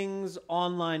evenings,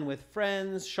 online with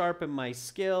friends, sharpen my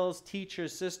skills, teacher,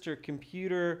 sister,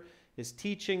 computer is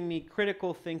teaching me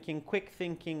critical thinking, quick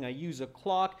thinking. I use a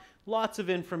clock, lots of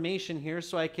information here,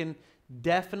 so I can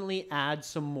definitely add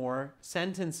some more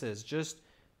sentences. Just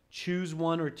choose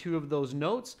 1 or 2 of those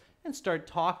notes and start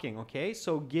talking, okay?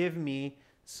 So give me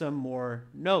some more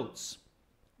notes,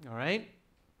 all right?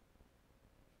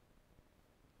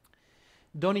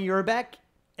 Donnie Urbeck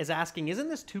is asking, isn't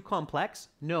this too complex?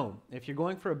 No. If you're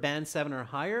going for a band 7 or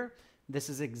higher, this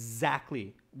is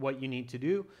exactly what you need to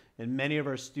do. And many of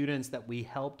our students that we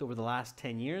helped over the last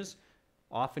 10 years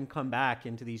often come back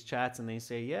into these chats and they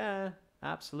say, yeah,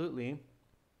 absolutely.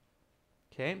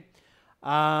 Okay.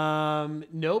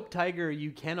 Nope, Tiger,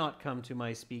 you cannot come to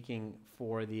my speaking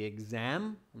for the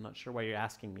exam. I'm not sure why you're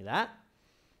asking me that.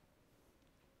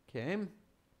 Okay.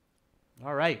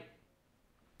 All right.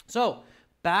 So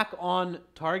back on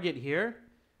target here.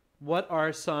 What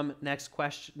are some next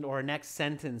question or next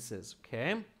sentences?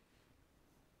 Okay.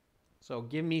 So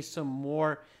give me some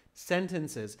more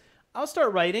sentences. I'll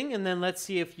start writing and then let's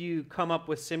see if you come up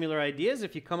with similar ideas.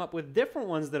 If you come up with different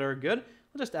ones that are good,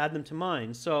 I'll just add them to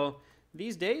mine. So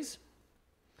these days,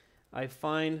 I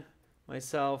find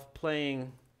myself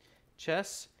playing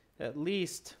chess at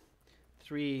least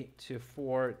 3 to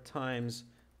 4 times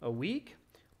a week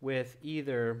with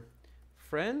either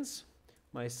friends,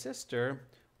 my sister,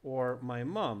 or my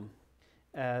mom,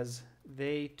 as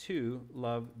they too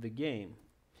love the game.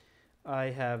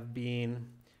 I have been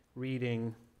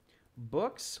reading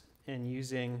books and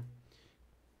using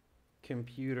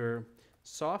computer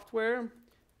software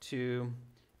to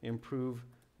improve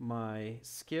my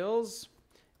skills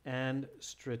and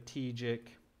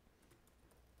strategic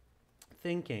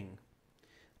thinking.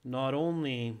 Not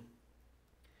only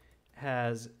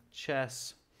has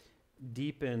chess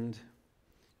deepened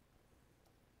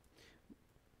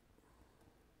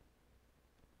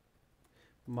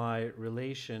my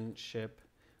relationship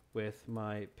with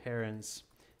my parents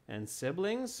and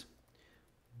siblings,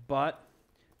 but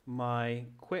my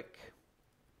quick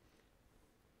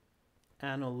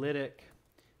analytic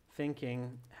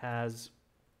thinking has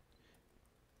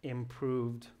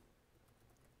improved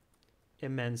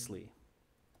immensely.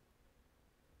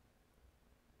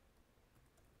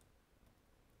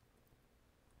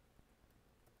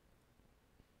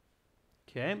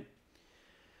 Okay.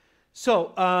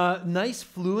 So, nice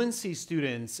fluency,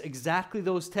 students. Exactly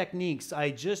those techniques.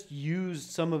 I just used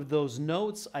some of those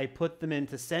notes. I put them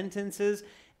into sentences,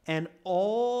 And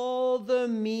all the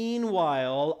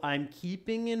meanwhile, I'm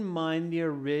keeping in mind the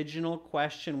original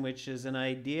question, which is an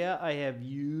idea I have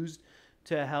used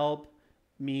to help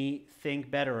me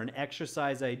think better, an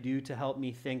exercise I do to help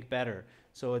me think better.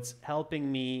 So it's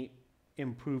helping me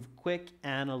improve quick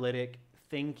analytic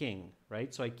thinking,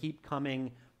 right? So I keep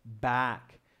coming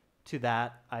back to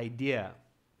that idea.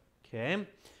 Okay?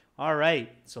 All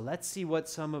right. So let's see what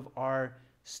some of our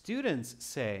students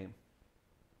say.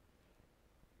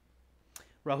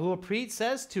 Rahul Preet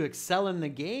says, to excel in the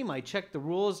game, I check the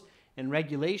rules and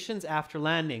regulations after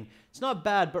landing. It's not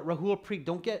bad, but Rahul Preet,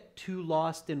 don't get too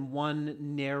lost in one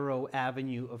narrow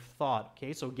avenue of thought.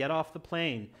 Okay, so get off the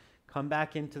plane, come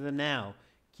back into the now.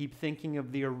 Keep thinking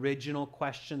of the original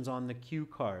questions on the cue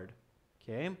card.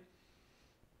 Okay,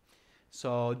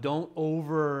 so don't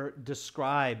over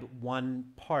describe one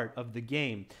part of the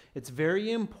game. It's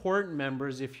very important,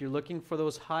 members, if you're looking for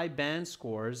those high band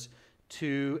scores,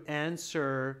 to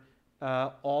answer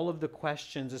all of the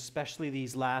questions, especially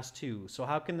these last two. So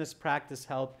how can this practice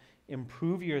help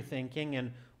improve your thinking,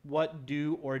 and what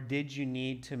do or did you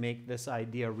need to make this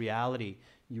idea a reality?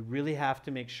 You really have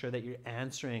to make sure that you're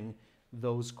answering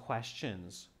those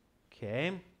questions,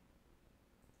 okay?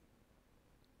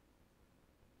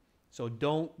 So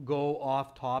don't go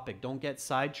off topic. Don't get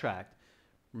sidetracked.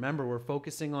 Remember, we're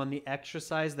focusing on the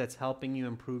exercise that's helping you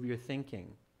improve your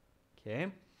thinking, okay?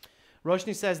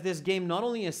 Roshni says, this game not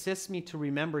only assists me to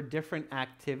remember different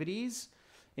activities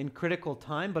in critical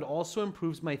time, but also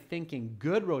improves my thinking.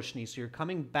 Good, Roshni. So you're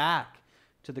coming back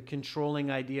to the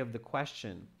controlling idea of the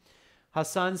question.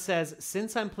 Hassan says,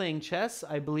 since I'm playing chess,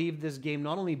 I believe this game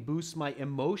not only boosts my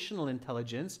emotional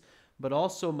intelligence, but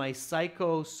also my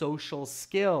psychosocial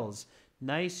skills.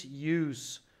 Nice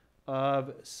use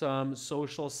of some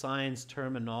social science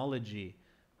terminology,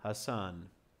 Hassan.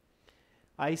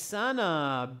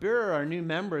 Aisana Bir, our new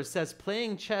member, says,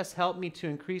 playing chess helped me to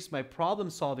increase my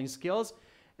problem-solving skills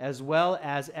as well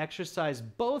as exercise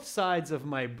both sides of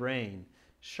my brain.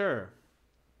 Sure.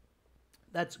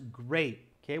 That's great.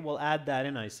 Okay, we'll add that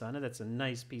in, Aisana. That's a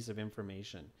nice piece of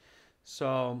information.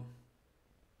 So,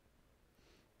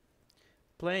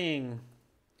 playing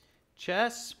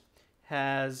chess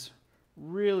has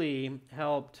really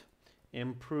helped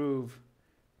improve,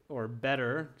 or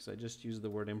better, because I just used the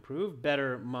word improve,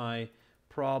 better my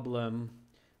problem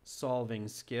solving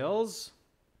skills.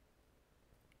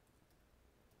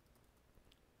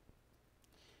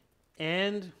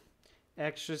 And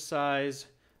exercise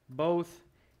both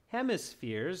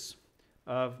hemispheres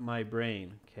of my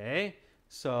brain, okay?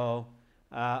 So,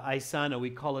 Aisana, we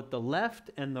call it the left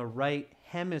and the right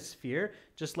hemisphere,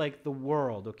 just like the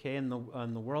world, okay? In the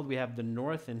world, we have the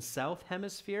north and south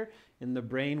hemisphere. In the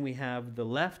brain, we have the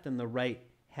left and the right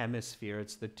hemisphere.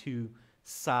 It's the two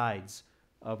sides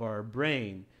of our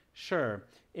brain. Sure.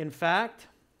 In fact,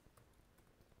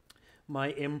 my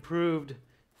improved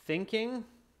thinking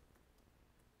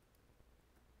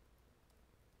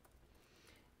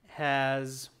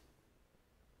has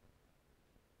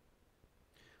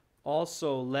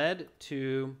also led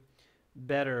to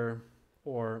better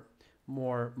or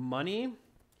more money,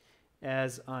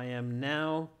 as I am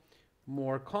now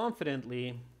more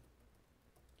confidently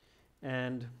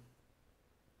and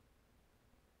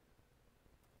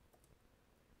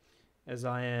as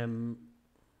I am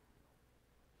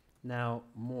now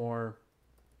more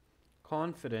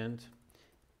confident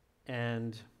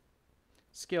and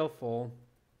skillful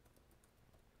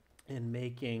in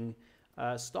making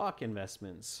stock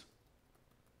investments.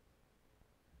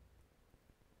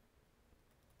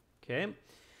 Okay.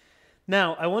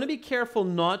 Now, I want to be careful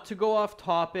not to go off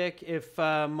topic. If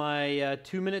my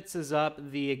 2 minutes is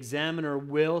up, the examiner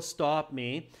will stop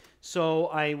me. So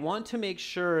I want to make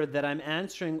sure that I'm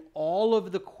answering all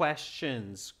of the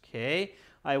questions, okay?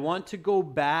 I want to go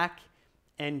back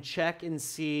and check and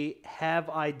see, have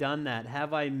I done that?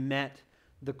 Have I met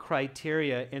the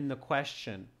criteria in the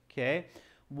question, okay?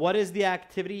 What is the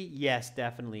activity? Yes,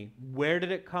 definitely. Where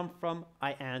did it come from?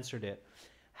 I answered it.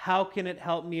 How can it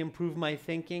help me improve my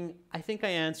thinking? I think I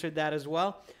answered that as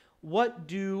well. What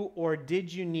do or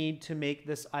did you need to make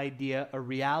this idea a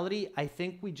reality? I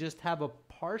think we just have a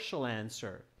partial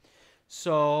answer.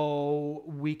 So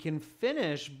we can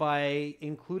finish by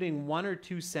including 1 or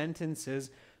 2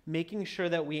 sentences, making sure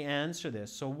that we answer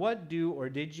this. So what do or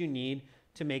did you need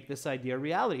to make this idea a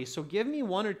reality? So give me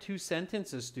 1 or 2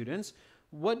 sentences, students.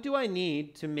 What do I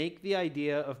need to make the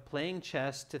idea of playing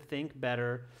chess to think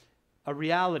better a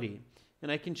reality?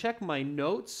 And I can check my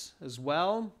notes as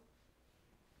well.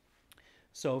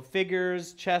 So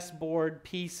figures, chessboard,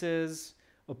 pieces,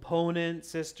 opponent,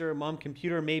 sister, mom,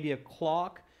 computer, maybe a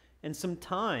clock, and some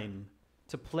time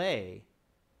to play,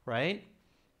 right?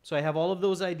 So I have all of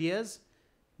those ideas.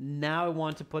 Now I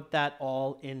want to put that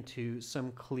all into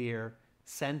some clear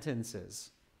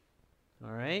sentences.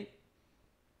 All right?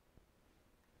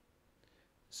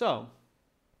 So,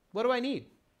 what do I need?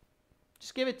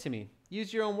 Just give it to me.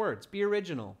 Use your own words. Be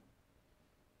original.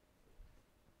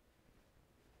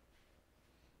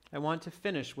 I want to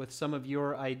finish with some of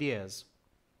your ideas.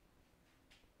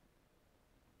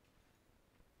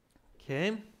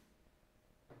 Okay.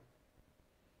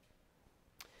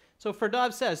 So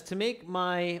Ferdov says, to make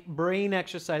my brain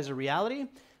exercise a reality,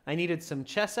 I needed some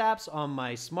chess apps on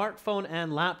my smartphone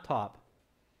and laptop.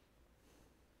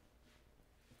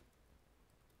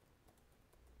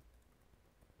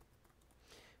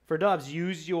 Ferdovs,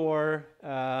 use your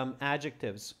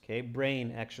adjectives, okay?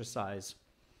 Brain exercise.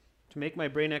 To make my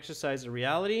brain exercise a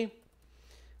reality,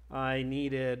 I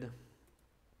needed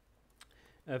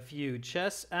a few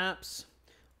chess apps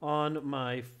on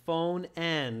my phone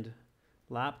and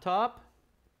laptop.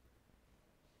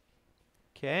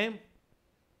 Okay.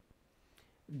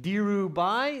 Diru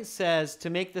Bai says, to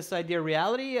make this idea a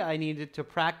reality, I needed to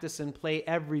practice and play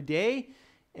every day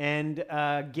and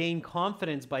gain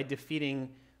confidence by defeating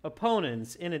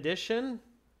opponents. In addition,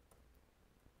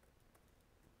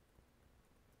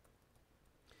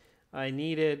 I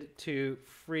needed to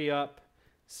free up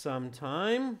some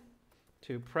time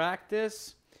to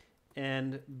practice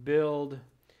and build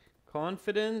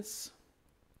confidence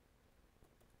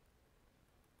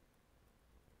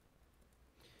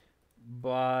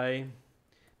by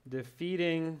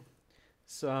defeating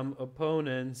some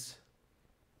opponents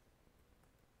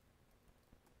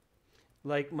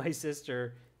like my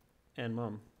sister and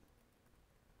mom.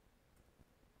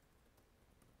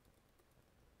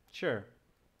 Sure.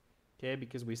 Okay,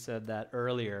 because we said that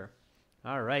earlier.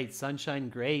 All right, Sunshine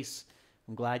Grace,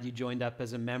 I'm glad you joined up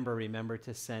as a member. Remember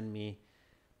to send me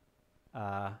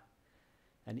an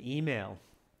email.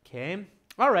 Okay,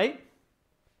 all right.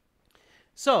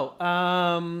 So,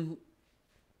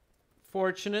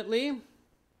 fortunately,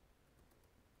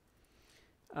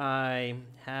 I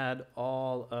had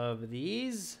all of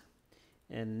these,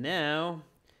 and now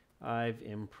I've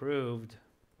improved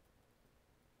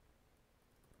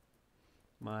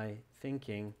my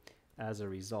thinking as a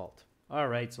result. All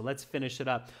right, so let's finish it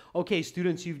up. Okay,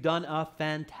 students, you've done a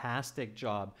fantastic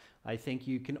job. I think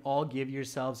you can all give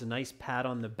yourselves a nice pat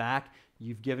on the back.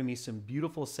 You've given me some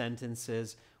beautiful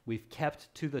sentences. We've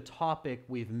kept to the topic.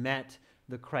 We've met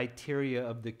the criteria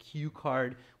of the cue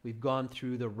card. We've gone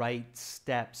through the right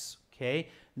steps, okay?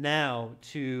 Now,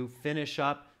 to finish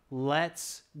up,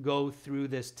 let's go through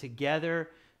this together.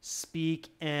 Speak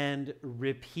and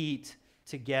repeat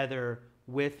together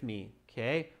with me,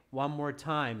 okay? One more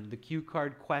time, the cue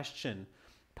card question.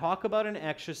 Talk about an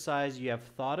exercise you have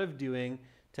thought of doing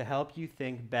to help you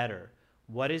think better.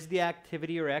 What is the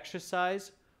activity or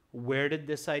exercise? Where did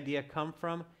this idea come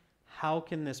from? How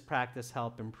can this practice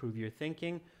help improve your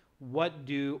thinking? What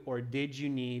do or did you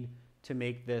need to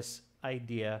make this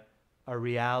idea a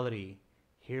reality?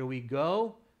 Here we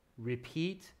go.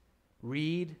 Repeat,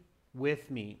 read with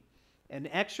me. An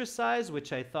exercise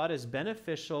which I thought is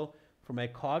beneficial for my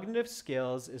cognitive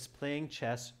skills is playing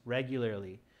chess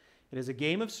regularly. It is a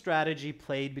game of strategy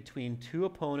played between two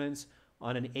opponents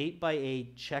on an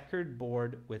 8x8 checkered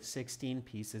board with 16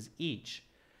 pieces each.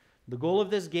 The goal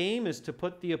of this game is to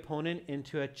put the opponent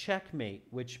into a checkmate,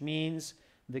 which means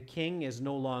the king is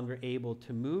no longer able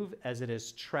to move as it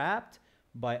is trapped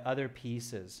by other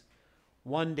pieces.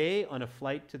 One day on a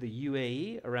flight to the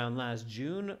UAE around last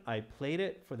June, I played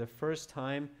it for the first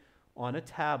time on a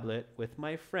tablet with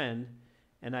my friend,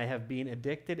 and I have been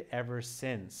addicted ever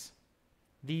since.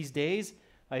 These days,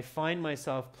 I find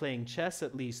myself playing chess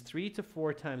at least 3 to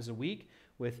 4 times a week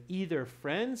with either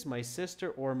friends, my sister,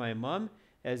 or my mom,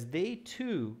 as they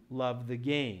too love the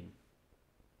game.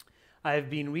 I have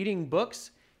been reading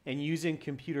books and using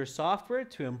computer software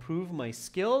to improve my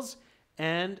skills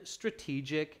and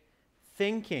strategic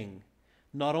thinking.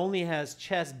 Not only has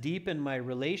chess deepened my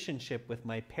relationship with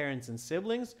my parents and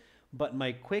siblings, but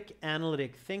my quick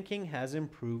analytic thinking has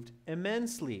improved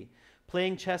immensely.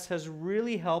 Playing chess has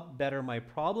really helped better my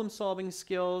problem-solving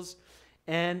skills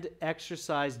and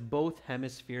exercised both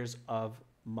hemispheres of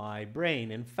my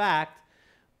brain. In fact,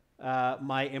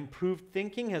 my improved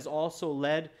thinking has also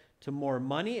led to more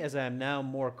money, as I am now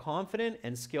more confident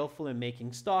and skillful in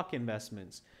making stock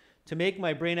investments. To make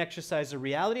my brain exercise a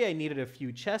reality, I needed a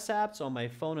few chess apps on my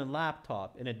phone and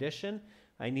laptop. In addition,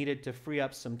 I needed to free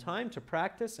up some time to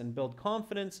practice and build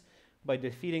confidence by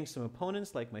defeating some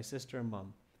opponents like my sister and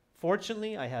mom.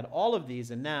 Fortunately, I had all of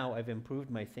these, and now I've improved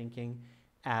my thinking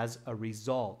as a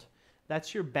result.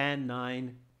 That's your Band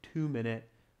 9 2-minute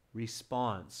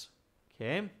response.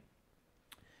 Okay?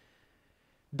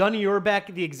 Done your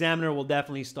back, the examiner will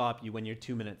definitely stop you when your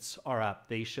 2 minutes are up.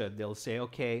 They should. They'll say,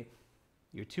 okay,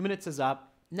 your 2 minutes is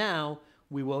up. Now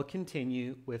we will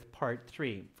continue with part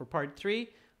 3. For part 3,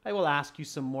 I will ask you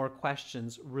some more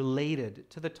questions related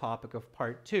to the topic of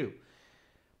part 2.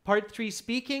 Part 3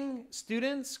 speaking,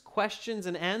 students, questions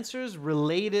and answers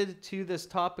related to this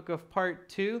topic of part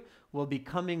 2 will be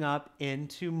coming up in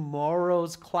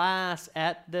tomorrow's class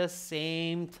at the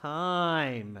same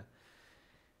time.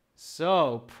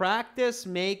 So, practice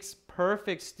makes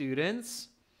perfect, students.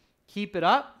 Keep it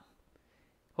up.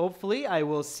 Hopefully, I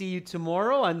will see you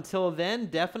tomorrow. Until then,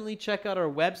 definitely check out our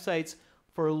websites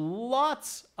for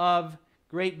lots of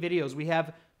great videos. We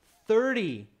have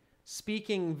 30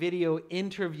 speaking video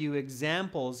interview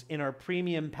examples in our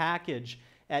premium package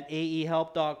at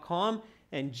aehelp.com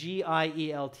and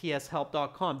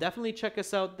gieltshelp.com. Definitely check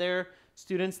us out there,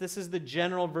 students. This is the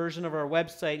general version of our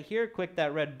website here. Click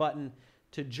that red button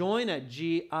to join at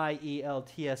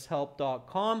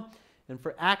gieltshelp.com. And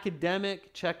for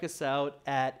academic, check us out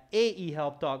at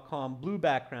aehelp.com, blue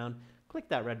background. Click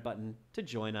that red button to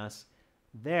join us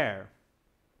there.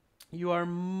 You are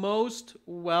most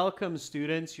welcome,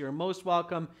 students. You're most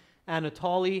welcome,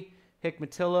 Anatoly,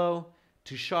 Hikmatillo,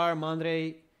 Tushar,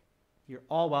 Mandre. You're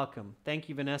all welcome. Thank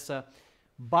you, Vanessa.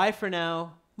 Bye for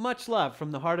now. Much love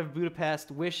from the heart of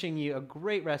Budapest. Wishing you a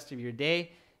great rest of your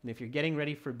day. And if you're getting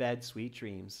ready for bed, sweet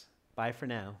dreams. Bye for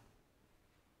now.